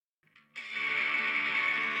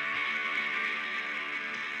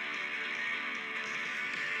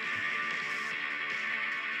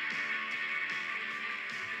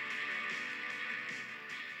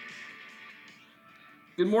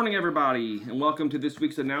Good morning, everybody, and welcome to this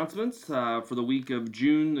week's announcements for the week of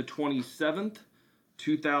June the 27th,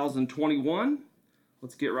 2021.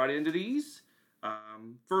 Let's get right into these.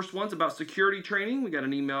 First one's about security training. We got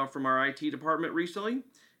an email from our IT department recently,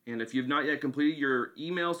 and if you've not yet completed your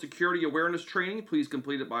email security awareness training, please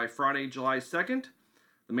complete it by Friday, July 2nd.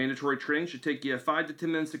 The mandatory training should take you 5 to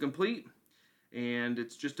 10 minutes to complete, and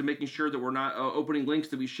it's just to making sure that we're not opening links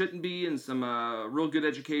that we shouldn't be, and some real good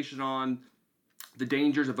education on the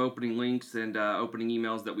dangers of opening links and opening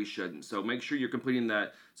emails that we shouldn't. So make sure you're completing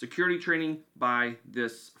that security training by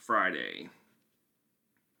this Friday.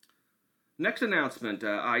 Next announcement,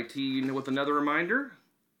 IT with another reminder.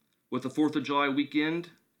 With the 4th of July weekend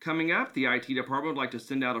coming up, the IT department would like to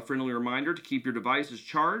send out a friendly reminder to keep your devices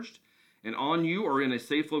charged and on you or in a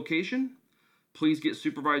safe location. Please get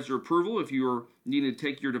supervisor approval if you are needing to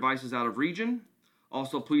take your devices out of region.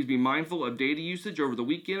 Also, please be mindful of data usage over the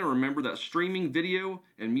weekend and remember that streaming video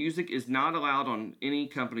and music is not allowed on any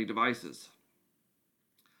company devices.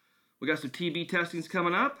 We got some TB testings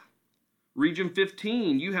coming up. Region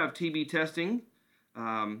 15, you have TB testing,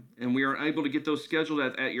 and we are able to get those scheduled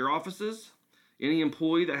at your offices. Any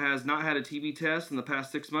employee that has not had a TB test in the past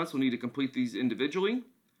 6 months will need to complete these individually.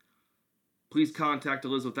 Please contact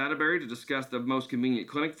Elizabeth Atterbury to discuss the most convenient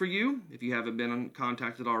clinic for you if you haven't been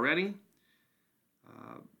contacted already.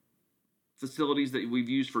 Facilities that we've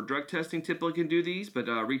used for drug testing typically can do these, but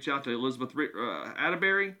reach out to Elizabeth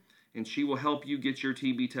Atterbury and she will help you get your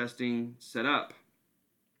TB testing set up.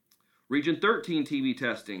 Region 13 TB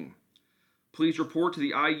testing. Please report to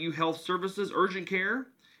the IU Health Services Urgent Care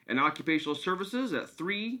and Occupational Services at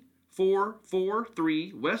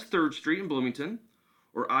 3443 West 3rd Street in Bloomington,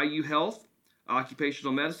 or IU Health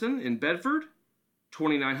Occupational Medicine in Bedford,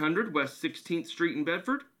 2900 West 16th Street in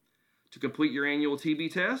Bedford, to complete your annual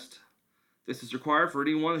TB test. This is required for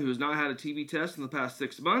anyone who has not had a TB test in the past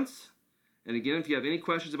 6 months. And again, if you have any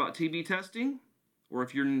questions about TB testing, or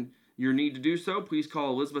if you need to do so, please call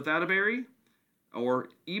Elizabeth Atterbury or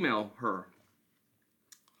email her.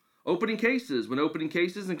 Opening cases. When opening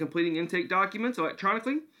cases and completing intake documents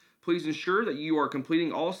electronically, please ensure that you are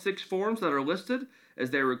completing all 6 forms that are listed as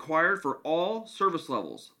they are required for all service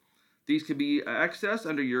levels. These can be accessed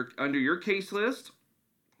under your case list,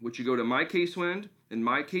 which you go to My CaseWind and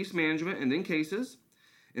My Case Management and then Cases,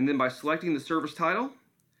 and then by selecting the service title.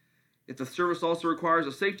 If the service also requires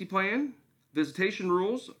a safety plan, visitation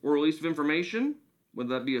rules, or release of information,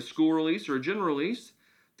 whether that be a school release or a general release,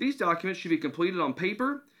 these documents should be completed on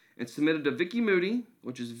paper and submitted to Vicki Moody,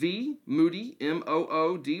 which is vmoody,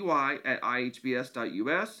 M-O-O-D-Y, at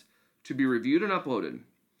ihbs.us, to be reviewed and uploaded.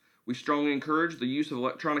 We strongly encourage the use of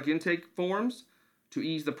electronic intake forms to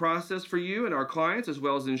ease the process for you and our clients, as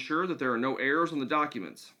well as ensure that there are no errors on the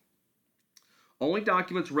documents. Only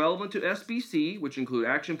documents relevant to SBC, which include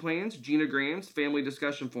action plans, genograms, family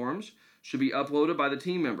discussion forms, should be uploaded by the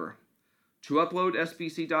team member. To upload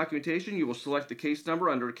SBC documentation, you will select the case number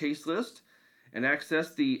under a case list and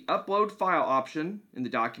access the Upload File option in the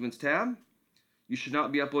Documents tab. You should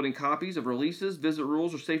not be uploading copies of releases, visit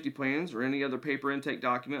rules, or safety plans, or any other paper intake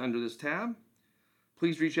document under this tab.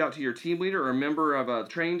 Please reach out to your team leader or a member of a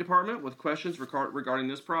training department with questions regarding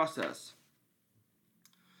this process.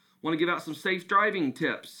 Want to give out some safe driving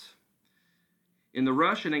tips. In the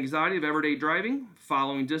rush and anxiety of everyday driving,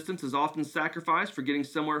 following distance is often sacrificed for getting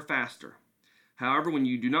somewhere faster. However, when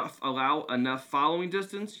you do not allow enough following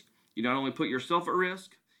distance, you not only put yourself at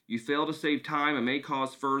risk, you fail to save time and may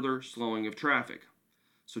cause further slowing of traffic.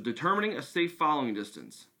 So determining a safe following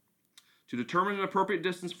distance. To determine an appropriate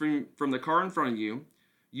distance from the car in front of you,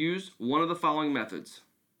 use one of the following methods.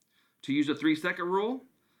 To use a 3-second rule,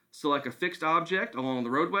 select a fixed object along the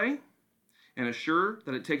roadway and assure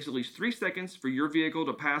that it takes at least 3 seconds for your vehicle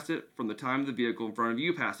to pass it from the time the vehicle in front of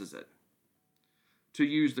you passes it. To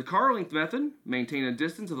use the car length method, maintain a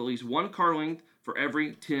distance of at least 1 car length for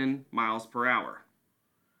every 10 miles per hour.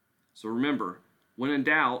 So remember, when in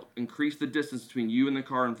doubt, increase the distance between you and the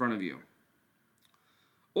car in front of you.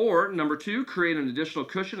 Or, number 2, create an additional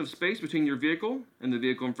cushion of space between your vehicle and the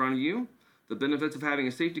vehicle in front of you. The benefits of having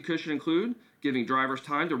a safety cushion include giving drivers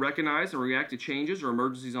time to recognize and react to changes or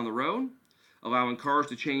emergencies on the road, allowing cars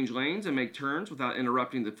to change lanes and make turns without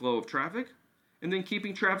interrupting the flow of traffic, and then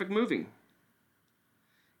keeping traffic moving.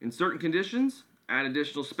 In certain conditions, add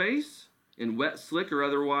additional space in wet, slick, or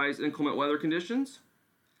otherwise inclement weather conditions,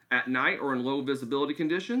 at night or in low visibility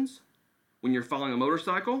conditions, when you're following a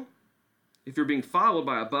motorcycle. If you're being followed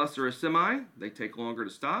by a bus or a semi, they take longer to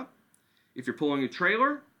stop. If you're pulling a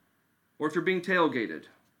trailer, or if you're being tailgated.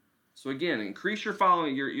 So again, increase your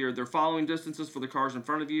following distances for the cars in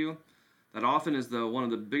front of you. That often is one of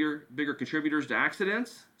the bigger contributors to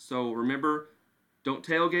accidents. So remember, don't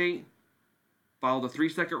tailgate, follow the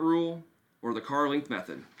 3-second rule, or the car length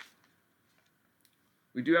method.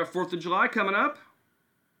 We do have 4th of July coming up,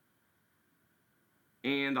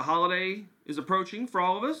 and the holiday is approaching for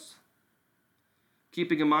all of us.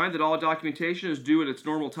 Keeping in mind that all documentation is due at its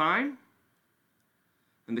normal time,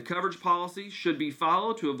 and the coverage policy should be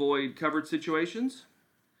followed to avoid covered situations.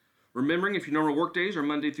 Remembering if your normal work days are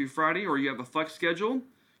Monday through Friday or you have a flex schedule,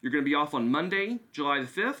 you're going to be off on Monday, July the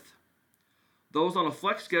 5th. Those on a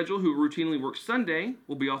flex schedule who routinely work Sunday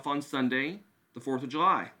will be off on Sunday, the 4th of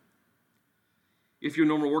July. If your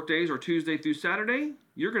normal work days are Tuesday through Saturday,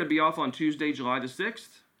 you're going to be off on Tuesday, July the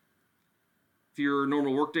 6th. If your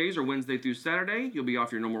normal work days are Wednesday through Saturday, you'll be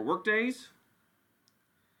off your normal work days.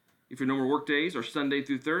 If your normal work days are Sunday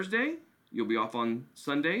through Thursday, you'll be off on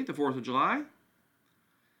Sunday, the 4th of July.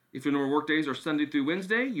 If your normal work days are Sunday through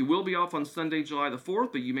Wednesday, you will be off on Sunday, July the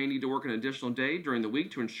 4th, but you may need to work an additional day during the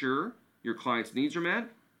week to ensure your client's needs are met.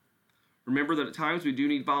 Remember that at times we do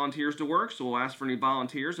need volunteers to work, so we'll ask for any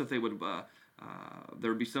volunteers if they would.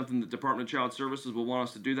 There would be something the Department of Child Services will want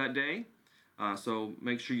us to do that day. So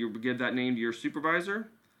make sure you give that name to your supervisor.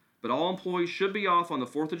 But all employees should be off on the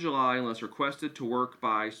 4th of July unless requested to work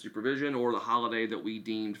by supervision or the holiday that we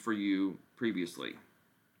deemed for you previously.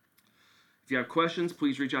 If you have questions,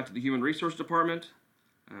 please reach out to the Human Resource Department.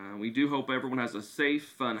 We do hope everyone has a safe,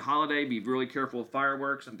 fun holiday. Be really careful with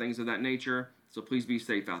fireworks and things of that nature. So please be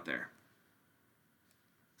safe out there.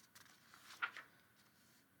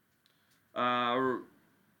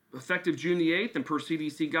 Effective June the 8th and per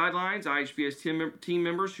CDC guidelines, IHBS team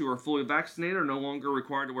members who are fully vaccinated are no longer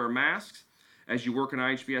required to wear masks as you work in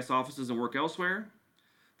IHBS offices and work elsewhere.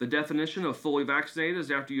 The definition of fully vaccinated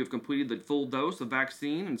is after you have completed the full dose of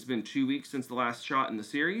vaccine and it's been 2 weeks since the last shot in the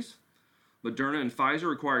series. Moderna and Pfizer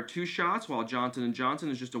require 2 shots, while Johnson & Johnson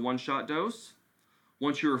is just a 1-shot dose.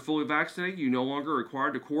 Once you are fully vaccinated, you no longer are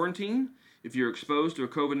required to quarantine if you're exposed to a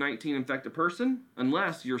COVID-19 infected person,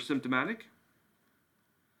 unless you're symptomatic.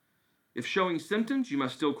 If showing symptoms, you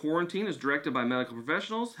must still quarantine as directed by medical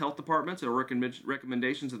professionals, health departments, and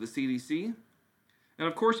recommendations of the CDC. And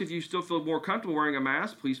of course, if you still feel more comfortable wearing a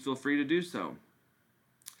mask, please feel free to do so.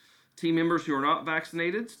 Team members who are not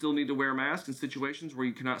vaccinated still need to wear masks in situations where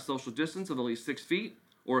you cannot social distance of at least 6 feet,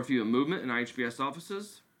 or if you have movement in IHBS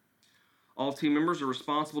offices. All team members are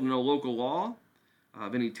responsible to know local law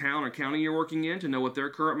of any town or county you're working in to know what their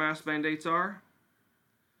current mask mandates are.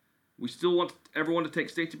 We still want everyone to take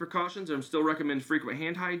safety precautions and still recommend frequent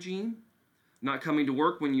hand hygiene, not coming to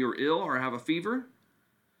work when you're ill or have a fever,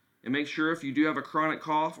 and make sure if you do have a chronic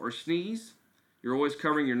cough or sneeze, you're always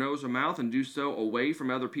covering your nose or mouth and do so away from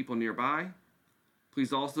other people nearby.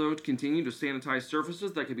 Please also continue to sanitize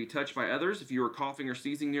surfaces that could be touched by others if you are coughing or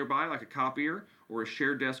sneezing nearby, like a copier or a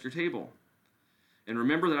shared desk or table. And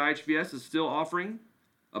remember that IHBS is still offering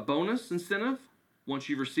a bonus incentive once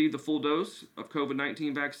you've received the full dose of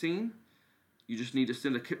COVID-19 vaccine. You just need to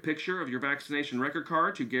send a picture of your vaccination record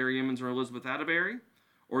card to Gary Emmons or Elizabeth Atterbury,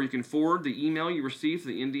 or you can forward the email you received to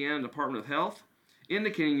the Indiana Department of Health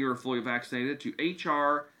indicating you are fully vaccinated to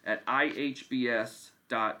hr@ihbs.us.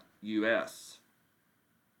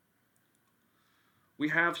 We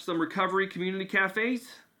have some recovery community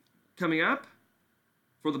cafes coming up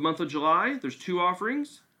for the month of July. There's 2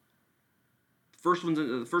 offerings. The first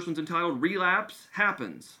one's entitled Relapse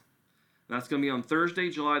Happens. That's going to be on Thursday,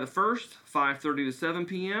 July the 1st, 5:30 to 7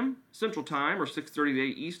 p.m. Central Time, or 6:30 to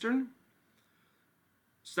 8 Eastern.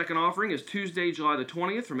 Second offering is Tuesday, July the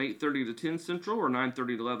 20th, from 8:30 to 10 Central, or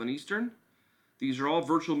 9:30 to 11 Eastern. These are all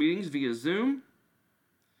virtual meetings via Zoom.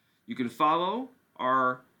 You can follow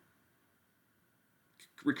our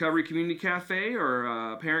Recovery Community Cafe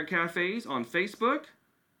or Parent Cafes on Facebook.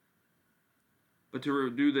 But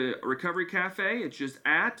to do the Recovery Cafe, it's just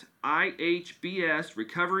at IHBS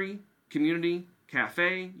Recovery Community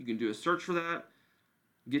Cafe. You can do a search for that.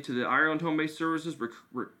 Get to the Ireland Home-Based Services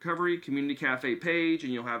Recovery Community Cafe page,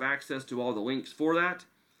 and you'll have access to all the links for that.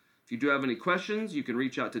 If you do have any questions, you can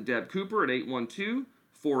reach out to Deb Cooper at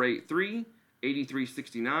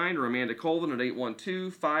 812-483-8369 or Amanda Colvin at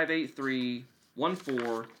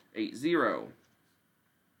 812-583-1480.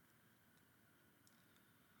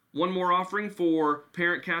 One more offering for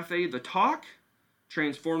Parent Cafe, The Talk,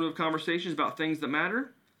 transformative conversations about things that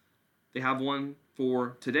matter. They have one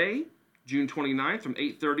for today, June 29th from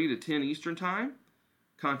 8:30 to 10 Eastern Time.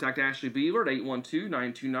 Contact Ashley Beeler at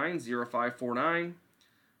 812-929-0549.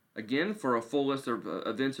 Again, for a full list of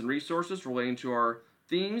events and resources relating to our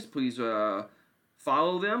themes, please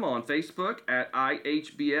follow them on Facebook at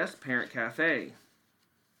IHBS Parent Cafe.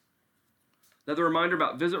 Another reminder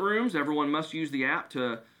about visit rooms. Everyone must use the app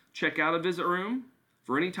to check out a visit room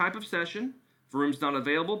for any type of session. If a room's not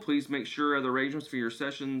available, please make sure other arrangements for your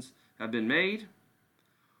sessions have been made.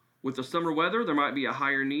 With the summer weather, there might be a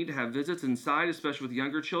higher need to have visits inside, especially with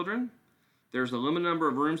younger children. There's a limited number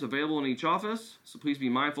of rooms available in each office, so please be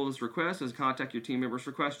mindful of this request as contact your team members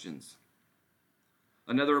for questions.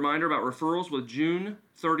 Another reminder about referrals with June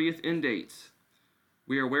 30th end dates.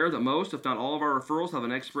 We are aware that most, if not all, of our referrals have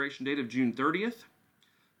an expiration date of June 30th.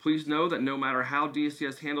 Please know that no matter how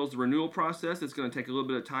DSCS handles the renewal process, it's going to take a little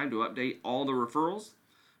bit of time to update all the referrals.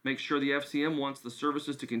 Make sure the FCM wants the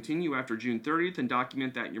services to continue after June 30th and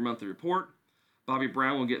document that in your monthly report. Bobby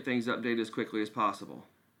Brown will get things updated as quickly as possible.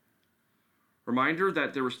 Reminder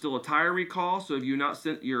that there was still a tire recall, so if you not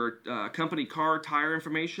sent your company car tire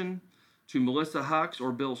information to Melissa Hux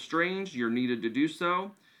or Bill Strange, you're needed to do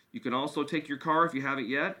so. You can also take your car, if you haven't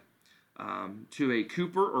yet, to a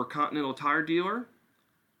Cooper or Continental Tire dealer.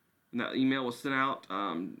 And that email was sent out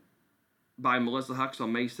by Melissa Hux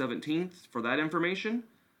on May 17th for that information.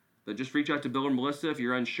 But just reach out to Bill or Melissa if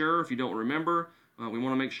you're unsure, if you don't remember. We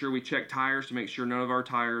want to make sure we check tires to make sure none of our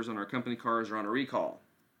tires on our company cars are on a recall.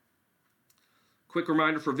 Quick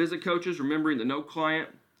reminder for visit coaches, remembering that no client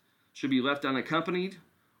should be left unaccompanied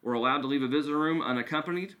or allowed to leave a visitor room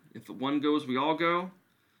unaccompanied. If one goes, we all go.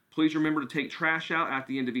 Please remember to take trash out at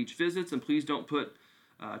the end of each visit, and please don't put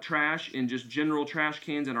trash in just general trash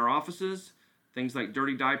cans in our offices. Things like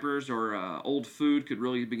dirty diapers or old food could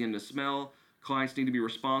really begin to smell. Clients need to be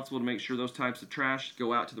responsible to make sure those types of trash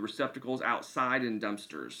go out to the receptacles outside in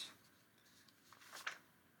dumpsters.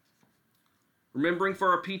 Remembering for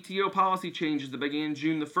our PTO policy changes that began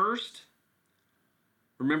June the 1st.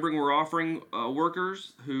 Remembering we're offering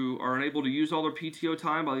workers who are unable to use all their PTO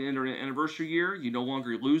time by the end of the anniversary year. You no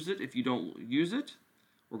longer lose it if you don't use it.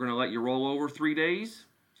 We're going to let you roll over 3 days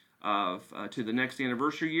to the next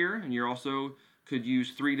anniversary year. And you also could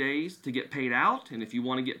use 3 days to get paid out. And if you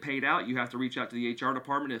want to get paid out, you have to reach out to the HR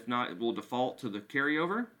department. If not, it will default to the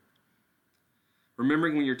carryover.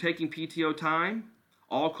 Remembering when you're taking PTO time,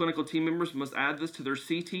 all clinical team members must add this to their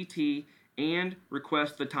CTT and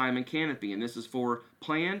request the time in Canopy, and this is for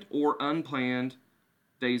planned or unplanned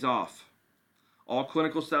days off. All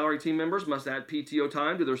clinical salary team members must add PTO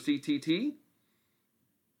time to their CTT.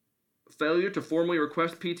 Failure to formally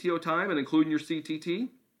request PTO time and include in your CTT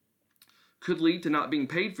could lead to not being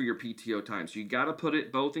paid for your PTO time, so you got to put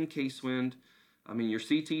it both in your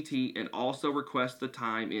CTT, and also request the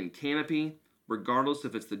time in Canopy, regardless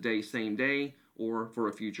if it's the day, same day, or for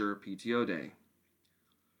a future PTO day.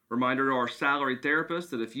 Reminder to our salaried therapists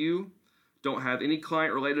that if you don't have any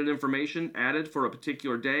client-related information added for a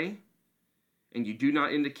particular day, and you do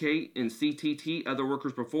not indicate in CTT other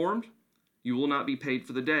workers performed, you will not be paid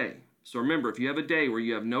for the day. So remember, if you have a day where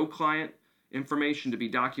you have no client information to be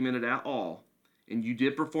documented at all, and you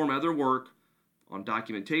did perform other work on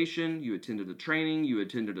documentation, you attended a training, you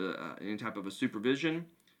attended any type of a supervision,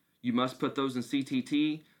 you must put those in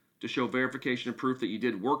CTT to show verification of proof that you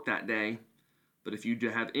did work that day. But if you do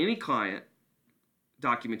have any client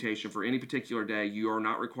documentation for any particular day, you are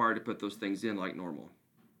not required to put those things in like normal.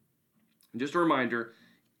 And just a reminder,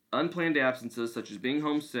 unplanned absences such as being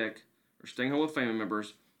homesick or staying home with family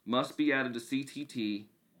members must be added to CTT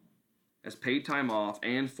as paid time off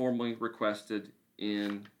and formally requested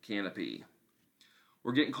in Canopy.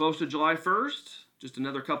 We're getting close to July 1st, just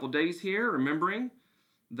another couple days here, remembering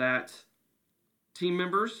that team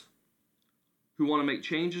members who want to make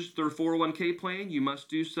changes to their 401k plan, you must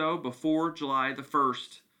do so before July the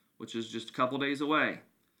 1st, which is just a couple days away.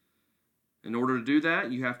 In order to do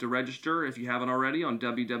that, you have to register, if you haven't already, on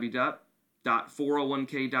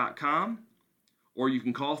www.401k.com, or you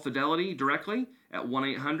can call Fidelity directly at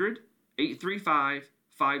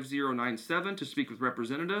 1-800-835-5097 to speak with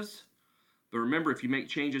representatives. But remember, if you make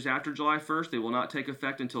changes after July 1st, they will not take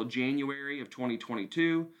effect until January of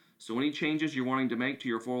 2022. So any changes you're wanting to make to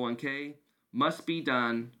your 401k must be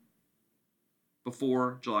done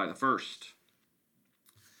before July the 1st.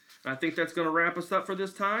 I think that's going to wrap us up for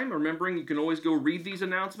this time. Remembering, you can always go read these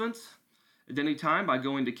announcements at any time by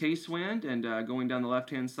going to Casewind and going down the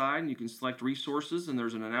left-hand side, and you can select resources, and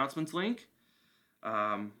there's an announcements link.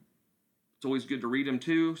 It's always good to read them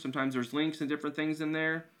too. Sometimes there's links and different things in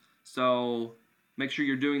there. So make sure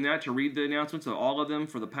you're doing that to read the announcements. Of all of them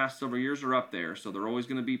for the past several years are up there. So they're always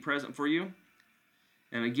going to be present for you.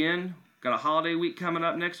 And again, got a holiday week coming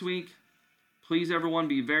up next week. Please, everyone,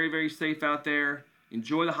 be very, very safe out there.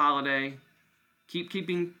 Enjoy the holiday. Keep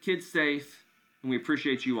keeping kids safe. And we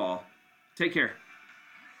appreciate you all. Take care.